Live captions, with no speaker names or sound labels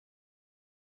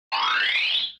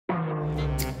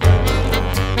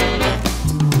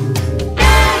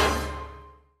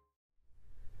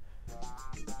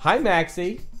Hi,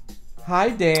 Maxie. Hi,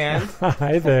 Dan.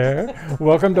 Hi there.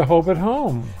 Welcome to Hope at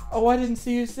Home. Oh, I didn't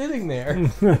see you sitting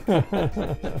there.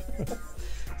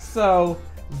 So,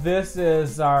 this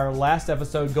is our last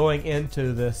episode going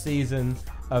into the season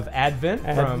of Advent.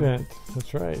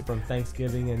 That's right. From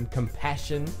Thanksgiving and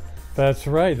Compassion. That's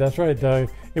right.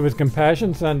 It was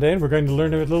Compassion Sunday, and we're going to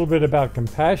learn a little bit about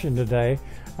compassion today.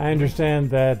 I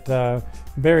understand that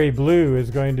Barry Blue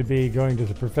is going to be going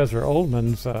to Professor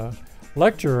Oldman's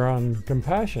lecture on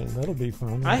compassion. That'll be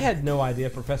fun. I had no idea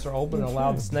Professor Oldman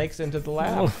allowed snakes into the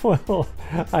lab. Well,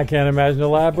 I can't imagine a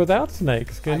lab without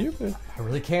snakes. Can you? I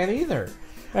really can't either.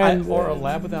 Or a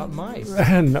lab without mice.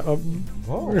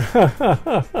 Whoa.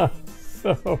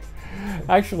 So,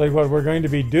 actually, what we're going to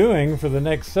be doing for the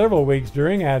next several weeks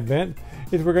during Advent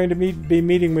is we're going to be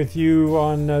meeting with you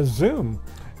on Zoom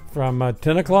from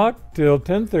 10 o'clock till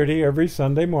 10:30 every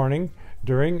Sunday morning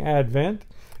during Advent,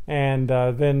 and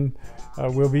then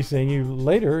we'll be seeing you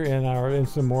later in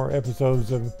some more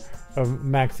episodes of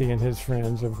Maxie and his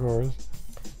friends, of course.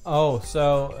 Oh,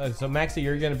 so Maxie,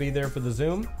 you're going to be there for the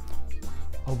Zoom?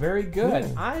 Oh, very good.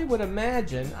 Yeah. I would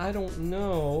imagine, I don't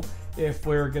know if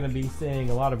we're going to be seeing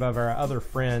a lot of our other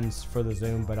friends for the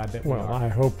Zoom, but I bet we are. Well, I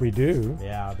hope we do.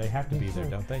 Yeah, they have to be there,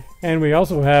 don't they? And we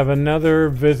also have another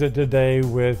visit today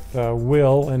with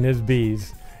Will and his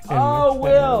bees.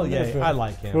 Will! Yeah, I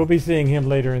like him. We'll be seeing him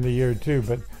later in the year, too.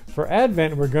 But for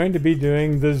Advent, we're going to be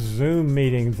doing the Zoom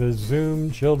meeting, the Zoom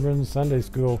Children's Sunday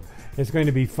School. It's going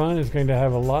to be fun. It's going to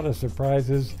have a lot of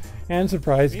surprises and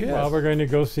surprise guests. Well, we're going to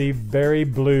go see Barry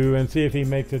Blue and see if he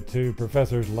makes it to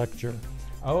Professor's lecture.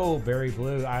 Oh, Barry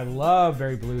Blue. I love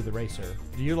Barry Blue, the racer.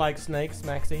 Do you like snakes,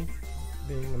 Maxie?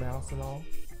 Being a mouse and all?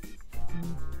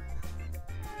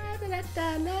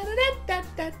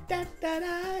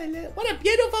 What a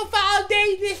beautiful fall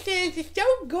day this is. It's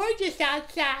so gorgeous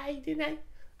outside.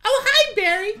 Oh, hi,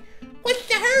 Barry. What's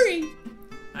the hurry?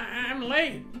 I'm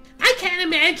late. I can't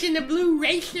imagine a blue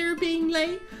racer being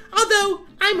late, although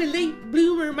I'm a late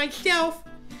bloomer myself.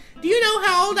 Do you know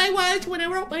how old I was when I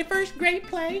wrote my first great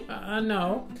play?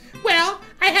 No. Well,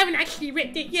 I haven't actually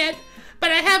written it yet,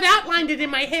 but I have outlined it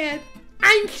in my head.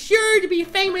 I'm sure to be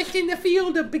famous in the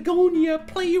field of begonia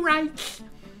playwrights.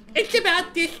 It's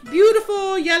about this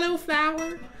beautiful yellow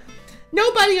flower.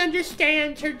 Nobody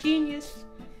understands her genius.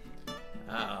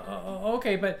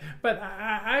 Okay, but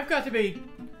I've got to be...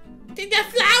 The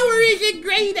flower is a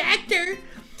great actor.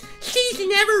 She's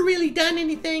never really done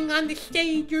anything on the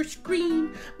stage or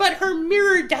screen, but her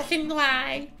mirror doesn't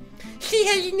lie. She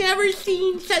has never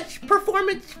seen such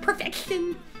performance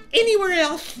perfection anywhere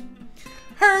else.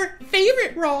 Her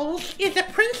favorite role is a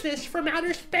princess from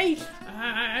outer space.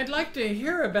 I'd like to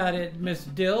hear about it, Miss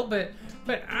Dill, but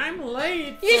I'm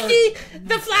late. You see,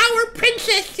 the flower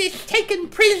princess is taken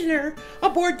prisoner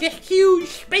aboard this huge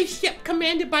spaceship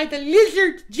commanded by the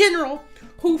lizard general,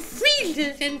 who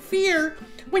freezes in fear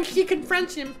when she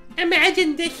confronts him.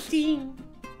 Imagine this scene.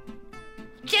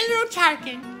 General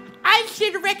Tarkin, I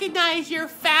should recognize your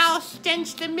foul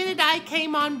stench the minute I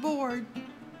came on board.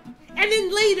 And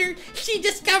then later, she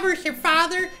discovers her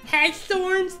father has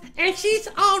thorns, and she's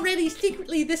already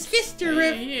secretly the sister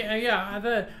of...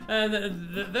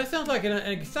 That sounds like an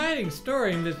exciting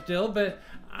story, Miss Dill, but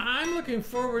I'm looking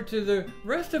forward to the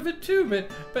rest of it too,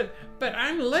 but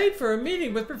I'm late for a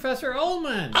meeting with Professor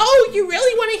Ullman. Oh, you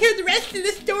really want to hear the rest of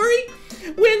the story?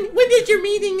 When did your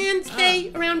meeting end?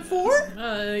 Say, around 4?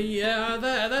 Yeah,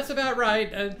 that's about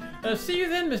right. See you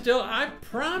then, Miss Dill, I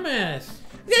promise.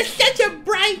 You're such a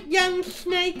bright young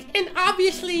snake, and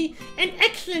obviously an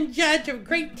excellent judge of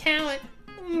great talent.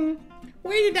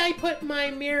 Where did I put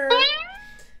my mirror?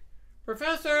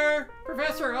 Professor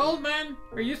Oldman,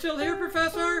 are you still here,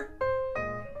 Professor?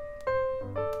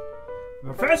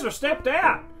 Professor stepped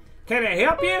out. Can I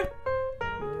help you?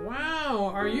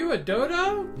 Wow, are you a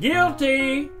dodo?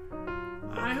 Guilty.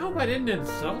 I hope I didn't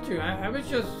insult you. I was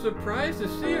just surprised to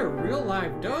see a real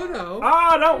live dodo.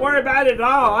 Oh, don't worry about it at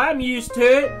all. I'm used to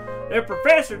it. The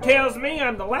professor tells me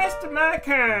I'm the last of my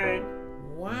kind.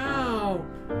 Wow,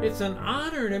 it's an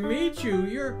honor to meet you.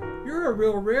 You're a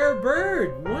real rare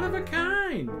bird, one of a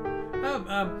kind.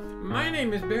 My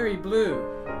name is Barry Blue.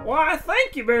 Why,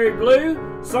 thank you, Barry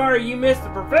Blue. Sorry you missed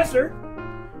the professor.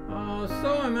 Oh,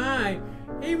 so am I.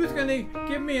 He was going to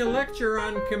give me a lecture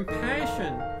on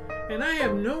compassion. And I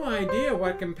have no idea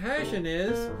what compassion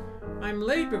is. I'm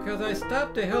late because I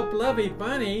stopped to help Lovey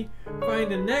Bunny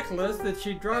find a necklace that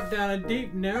she dropped down a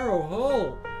deep, narrow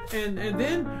hole. And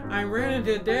then I ran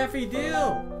into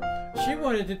Daffi-Dil. She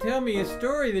wanted to tell me a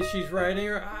story that she's writing,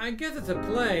 or I guess it's a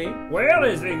play. Well,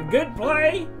 is it a good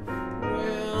play?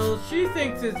 Well, she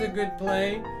thinks it's a good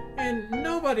play. and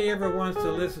nobody ever wants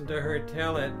to listen to her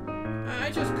tell it. I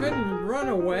just couldn't run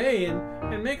away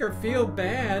and make her feel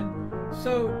bad,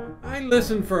 so I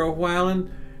listened for a while, and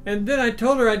then I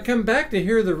told her I'd come back to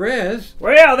hear the rest.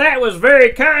 Well, that was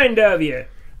very kind of you.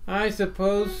 I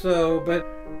suppose so,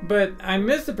 but I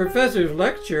missed the professor's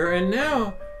lecture, and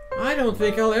now I don't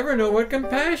think I'll ever know what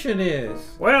compassion is.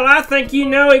 Well, I think you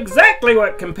know exactly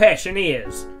what compassion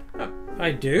is.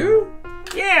 I do?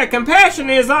 Yeah, compassion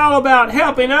is all about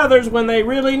helping others when they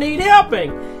really need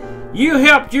helping. You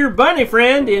helped your bunny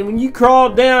friend, and when you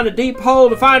crawled down a deep hole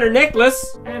to find her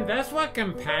necklace. And that's what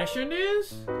compassion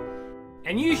is?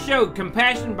 And you showed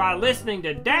compassion by listening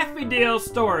to Daffi-Dil's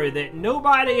story that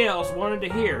nobody else wanted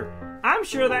to hear. I'm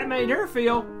sure that made her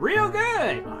feel real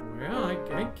good. Well,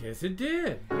 I guess it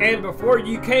did. And before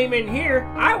you came in here,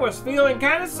 I was feeling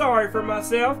kind of sorry for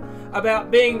myself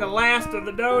about being the last of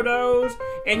the dodos,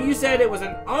 and you said it was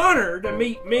an honor to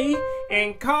meet me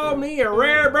and call me a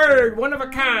rare bird, one of a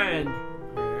kind.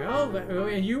 Well,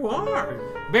 you are.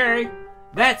 Barry,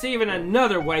 that's even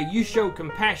another way you show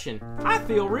compassion. I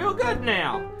feel real good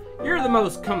now. You're the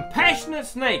most compassionate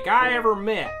snake I ever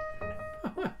met.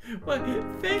 Well,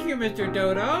 thank you, Mr.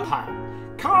 Dodo.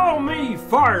 Call me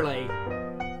Farley.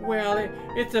 Well,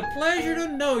 it's a pleasure to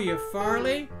know you,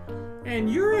 Farley.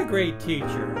 And you're a great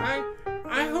teacher.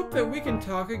 I hope that we can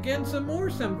talk again some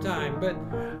more sometime, but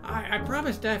I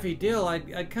promised Daffi-Dil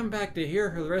I'd come back to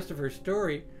hear the rest of her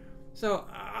story. So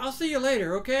I'll see you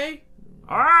later, okay?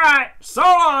 All right, so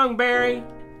long, Barry.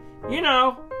 You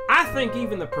know, I think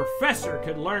even the professor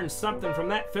could learn something from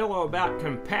that fellow about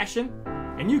compassion,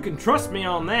 and you can trust me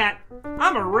on that.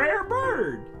 I'm a rare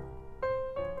bird.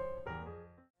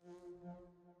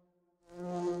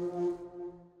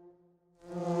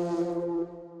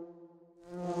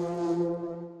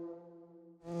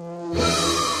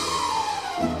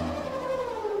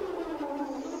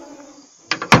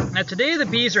 Now today the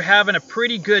bees are having a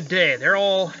pretty good day. They're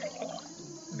all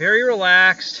very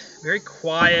relaxed, very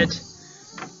quiet,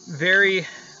 very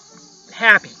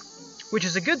happy, which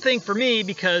is a good thing for me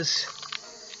because,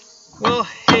 well,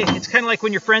 hey, it's kind of like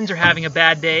when your friends are having a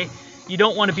bad day. You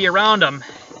don't want to be around them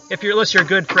unless you're a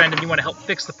good friend and you want to help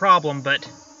fix the problem, but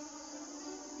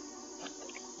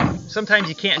sometimes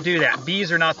you can't do that.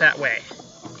 Bees are not that way.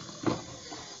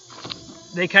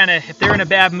 They kind of, if they're in a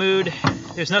bad mood,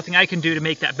 there's nothing I can do to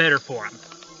make that better for them.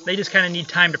 They just kind of need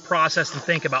time to process and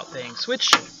think about things, which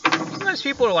sometimes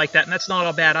people are like that, and that's not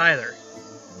all bad either.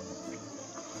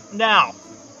 Now,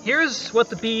 here's what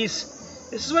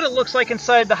this is what it looks like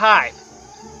inside the hive.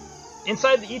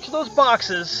 Inside each of those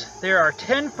boxes, there are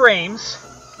 10 frames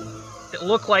that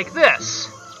look like this.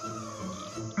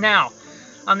 Now,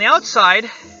 on the outside,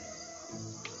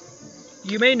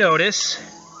 you may notice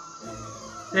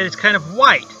that it's kind of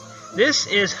white. This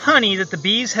is honey that the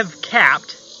bees have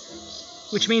capped,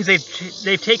 which means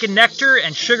they've taken nectar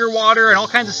and sugar water and all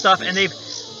kinds of stuff, and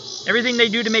everything they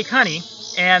do to make honey,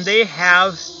 and they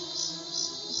have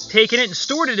taken it and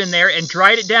stored it in there and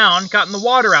dried it down, gotten the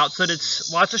water out so that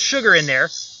it's lots of sugar in there.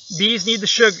 Bees need the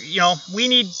sugar, you know, we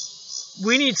need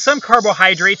some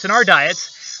carbohydrates in our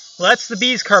diets. Well, that's the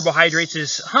bees' carbohydrates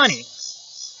is honey.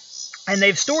 And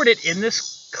they've stored it in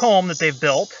this comb that they've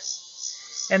built,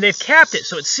 and they've capped it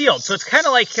so it's sealed. So it's kind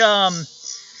of like,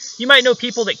 you might know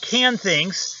people that can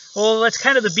things. Well, that's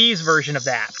kind of the bees' version of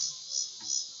that.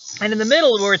 And in the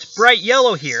middle, where it's bright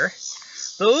yellow here,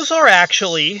 those are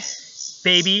actually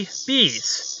baby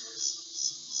bees.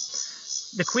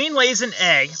 The queen lays an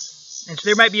egg, and so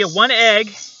there might be one egg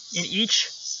in each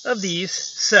of these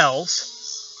cells,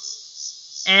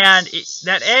 and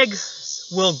that egg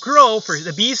will grow.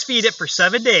 The bees feed it for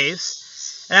 7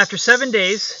 days, and after 7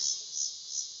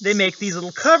 days, they make these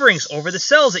little coverings over the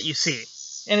cells that you see.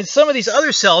 And in some of these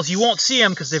other cells, you won't see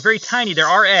them because they're very tiny. There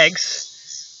are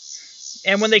eggs.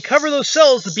 And when they cover those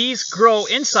cells, the bees grow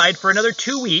inside for another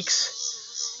 2 weeks.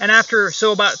 And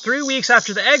so about 3 weeks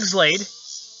after the egg's laid,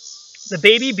 the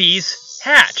baby bees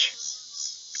hatch.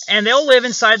 And they'll live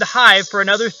inside the hive for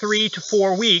another 3 to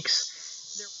 4 weeks.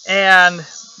 And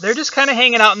they're just kind of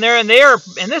hanging out in there. And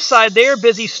in this side, they are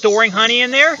busy storing honey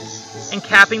in there and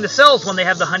capping the cells when they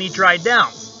have the honey dried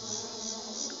down.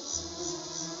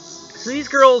 So these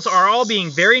girls are all being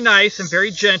very nice and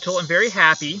very gentle and very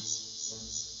happy.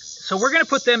 So we're going to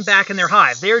put them back in their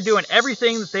hive. They are doing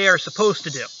everything that they are supposed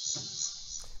to do.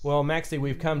 Well, Maxie,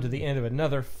 we've come to the end of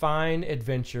another fine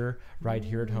adventure right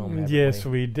here at home. Yes,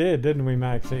 we did, didn't we,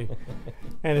 Maxie?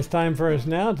 And it's time for us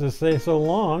now to say so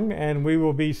long, and we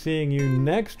will be seeing you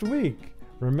next week.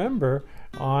 Remember,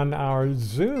 on our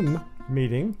Zoom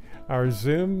meeting, our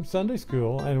Zoom Sunday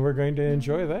school, and we're going to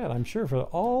enjoy that, I'm sure, for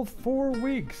all 4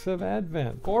 weeks of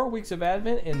Advent. 4 weeks of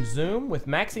Advent in Zoom with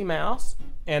Maxie Mouse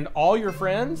and all your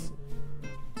friends.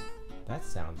 That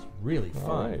sounds really fun.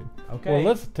 All right. Okay. Well,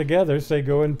 let's together say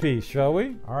go in peace, shall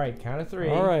we? All right, count of 3.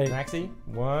 All right. Maxie,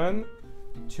 1,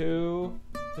 2,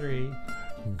 3.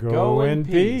 Go in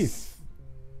peace.